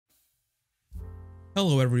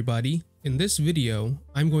Hello everybody, in this video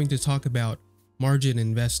I'm going to talk about margin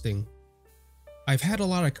investing. I've had a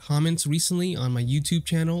lot of comments recently on my YouTube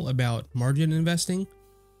channel about margin investing,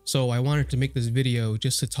 so I wanted to make this video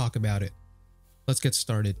just to talk about it. Let's get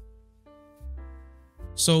started.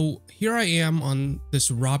 So here I am on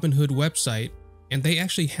this Robinhood website, and they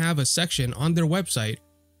actually have a section on their website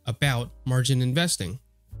about margin investing.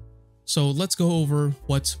 So let's go over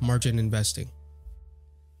what's margin investing.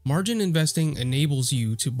 Margin investing enables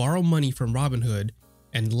you to borrow money from Robinhood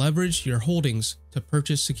and leverage your holdings to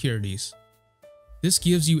purchase securities. This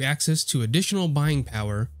gives you access to additional buying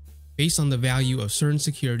power based on the value of certain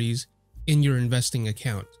securities in your investing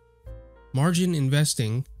account. Margin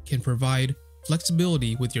investing can provide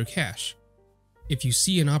flexibility with your cash. If you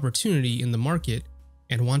see an opportunity in the market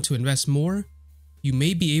and want to invest more, you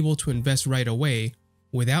may be able to invest right away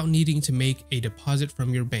without needing to make a deposit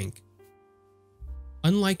from your bank.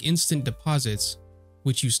 Unlike instant deposits,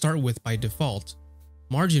 which you start with by default,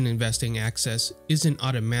 margin investing access isn't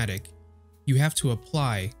automatic. You have to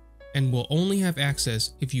apply and will only have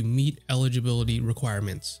access if you meet eligibility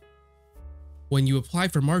requirements. When you apply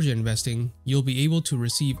for margin investing, you'll be able to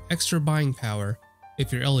receive extra buying power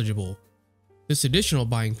if you're eligible. This additional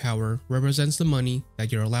buying power represents the money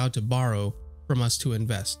that you're allowed to borrow from us to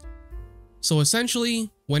invest. So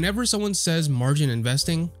essentially, whenever someone says margin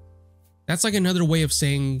investing, that's like another way of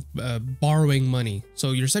saying borrowing money.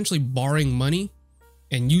 So you're essentially borrowing money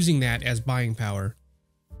and using that as buying power.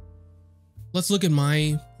 Let's look at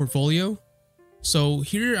my portfolio. So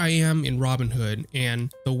here I am in Robinhood,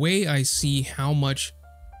 and the way I see how much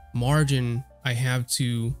margin I have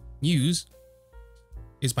to use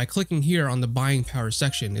is by clicking here on the buying power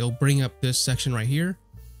section. It'll bring up this section right here.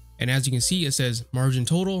 And as you can see, it says margin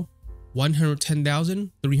total,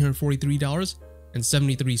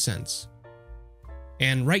 $110,343.73.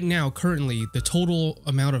 And right now, currently, the total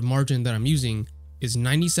amount of margin that I'm using is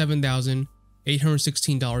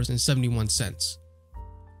 $97,816.71.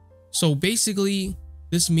 So basically,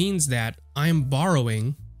 this means that I'm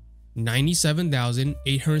borrowing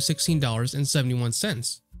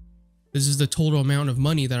 $97,816.71. This is the total amount of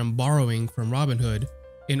money that I'm borrowing from Robinhood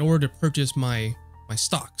in order to purchase my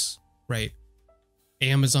stocks, right?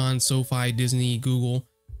 Amazon, SoFi, Disney, Google.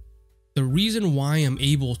 The reason why I'm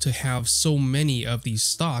able to have so many of these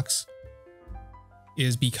stocks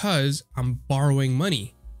is because I'm borrowing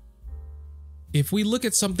money. If we look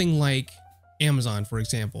at something like Amazon, for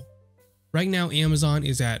example, right now Amazon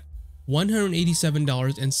is at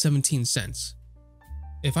 $187.17.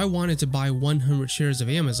 If I wanted to buy 100 shares of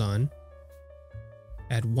Amazon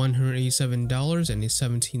at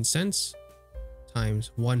 $187.17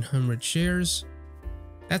 times 100 shares,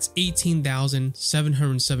 that's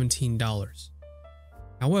 $18,717.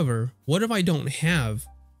 However, what if I don't have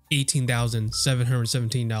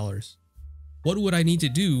 $18,717? What would I need to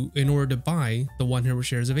do in order to buy the 100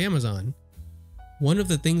 shares of Amazon? One of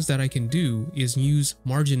the things that I can do is use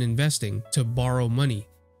margin investing to borrow money.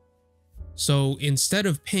 So instead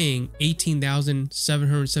of paying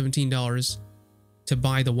 $18,717 to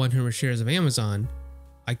buy the 100 shares of Amazon,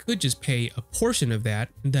 I could just pay a portion of that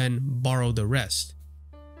and then borrow the rest.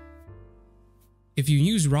 If you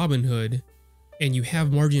use Robinhood and you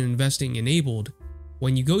have margin investing enabled,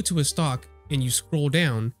 when you go to a stock and you scroll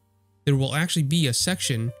down, there will actually be a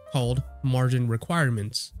section called Margin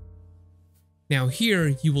Requirements. Now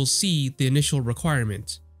here you will see the initial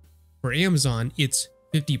requirement. For Amazon, it's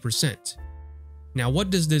 50%. Now what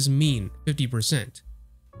does this mean, 50%?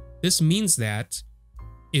 This means that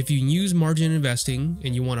if you use margin investing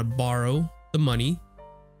and you want to borrow the money,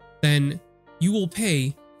 then you will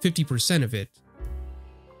pay 50% of it.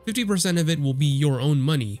 50% of it will be your own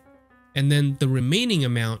money, and then the remaining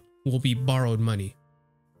amount will be borrowed money.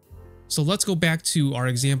 So let's go back to our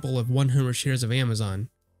example of 100 shares of Amazon.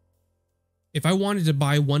 If I wanted to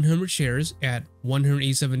buy 100 shares at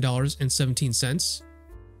 $187.17,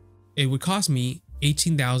 it would cost me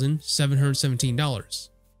 $18,717.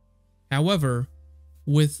 However,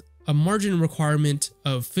 with a margin requirement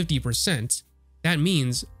of 50%, that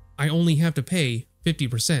means I only have to pay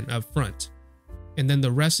 50% up front, and then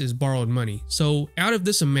the rest is borrowed money. So out of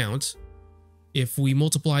this amount, if we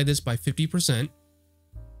multiply this by 50%,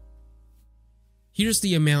 here's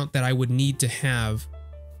the amount that I would need to have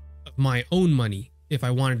of my own money if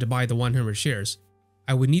I wanted to buy the 100 shares.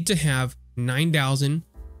 I would need to have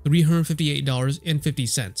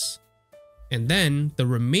 $9,358.50. And then the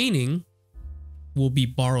remaining will be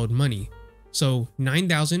borrowed money. So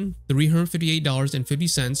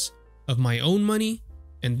 $9,358.50 of my own money,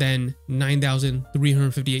 and then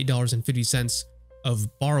 $9,358.50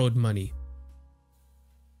 of borrowed money.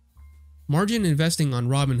 margin investing on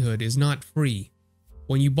Robinhood is not free.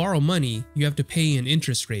 When you borrow money, you have to pay an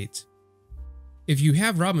interest rate. If you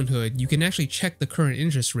have Robinhood, you can actually check the current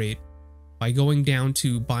interest rate by going down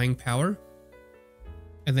to buying power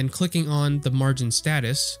and then clicking on the margin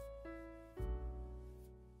status.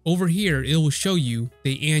 Over here, it will show you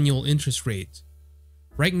the annual interest rate.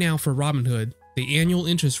 Right now for Robinhood, the annual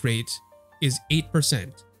interest rate is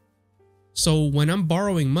 8%. So when I'm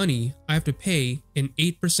borrowing money, I have to pay an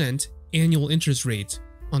 8% annual interest rate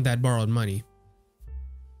on that borrowed money.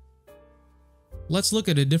 Let's look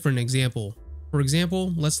at a different example. For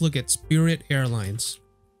example, let's look at Spirit Airlines.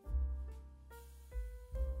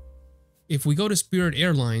 If we go to Spirit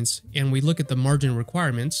Airlines and we look at the margin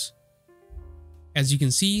requirements, as you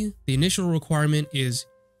can see, the initial requirement is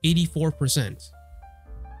 84%.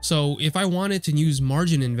 So if I wanted to use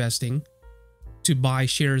margin investing to buy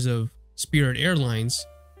shares of Spirit Airlines,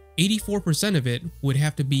 84% of it would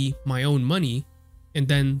have to be my own money, and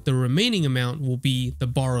then the remaining amount will be the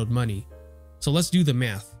borrowed money. So let's do the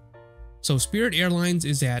math. So Spirit Airlines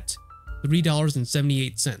is at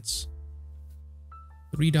 $3.78.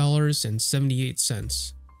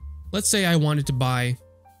 $3.78. Let's say I wanted to buy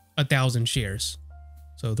 1,000 shares.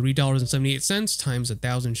 So $3.78 times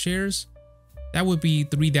 1,000 shares, that would be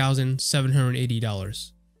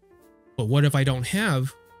 $3,780. But what if I don't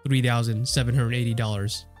have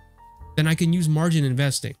 $3,780? Then I can use margin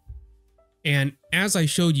investing. And as I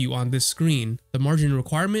showed you on this screen, the margin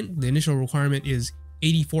requirement, the initial requirement is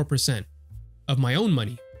 84% of my own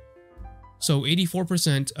money. So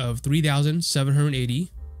 84% of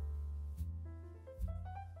 3,780,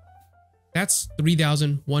 that's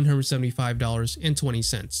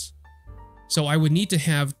 $3,175.20. So I would need to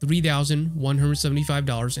have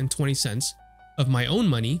 $3,175.20 of my own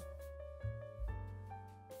money,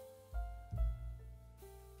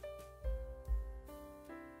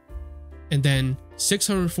 and then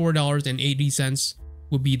 $604.80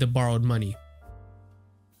 would be the borrowed money.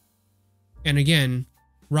 And again,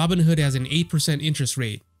 Robinhood has an 8% interest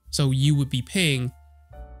rate, so you would be paying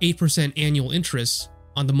 8% annual interest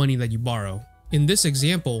on the money that you borrow. In this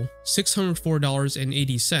example,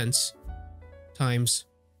 $604.80 times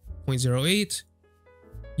 0.08,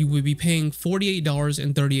 you would be paying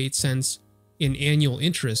 $48.38 in annual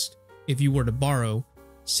interest if you were to borrow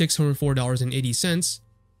 $604.80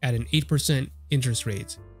 at an 8% interest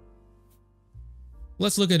rate.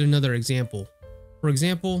 Let's look at another example. For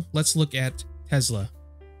example, let's look at Tesla.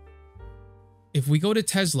 If we go to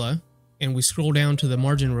Tesla and we scroll down to the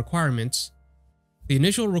margin requirements, the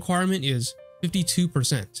initial requirement is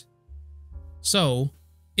 52%. So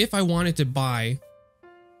if I wanted to buy,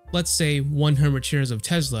 let's say 100 shares of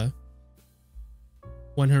Tesla,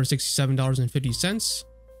 $167.50,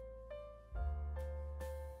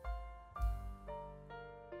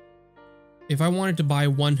 if I wanted to buy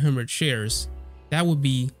 100 shares, that would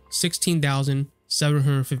be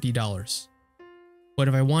 $16,750. But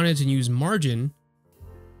if I wanted to use margin,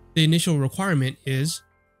 the initial requirement is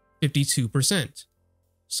 52%.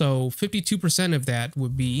 So 52% of that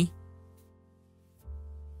would be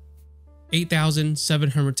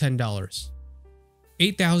 $8,710.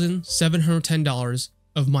 $8,710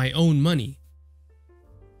 of my own money.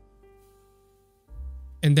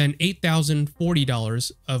 And then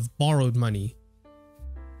 $8,040 of borrowed money.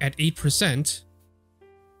 At 8%,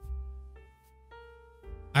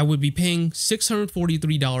 I would be paying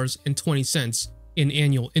 $643.20 in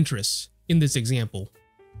annual interest in this example.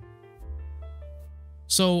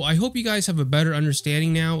 So I hope you guys have a better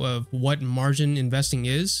understanding now of what margin investing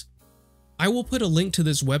is. I will put a link to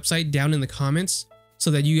this website down in the comments so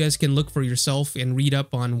that you guys can look for yourself and read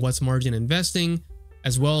up on what's margin investing,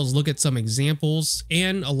 as well as look at some examples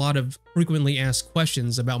and a lot of frequently asked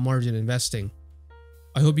questions about margin investing.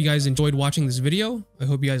 I hope you guys enjoyed watching this video. I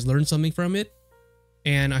hope you guys learned something from it.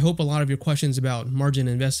 And I hope a lot of your questions about margin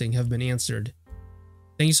investing have been answered.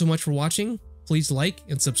 Thank you so much for watching. Please like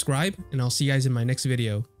and subscribe, and I'll see you guys in my next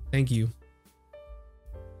video. Thank you.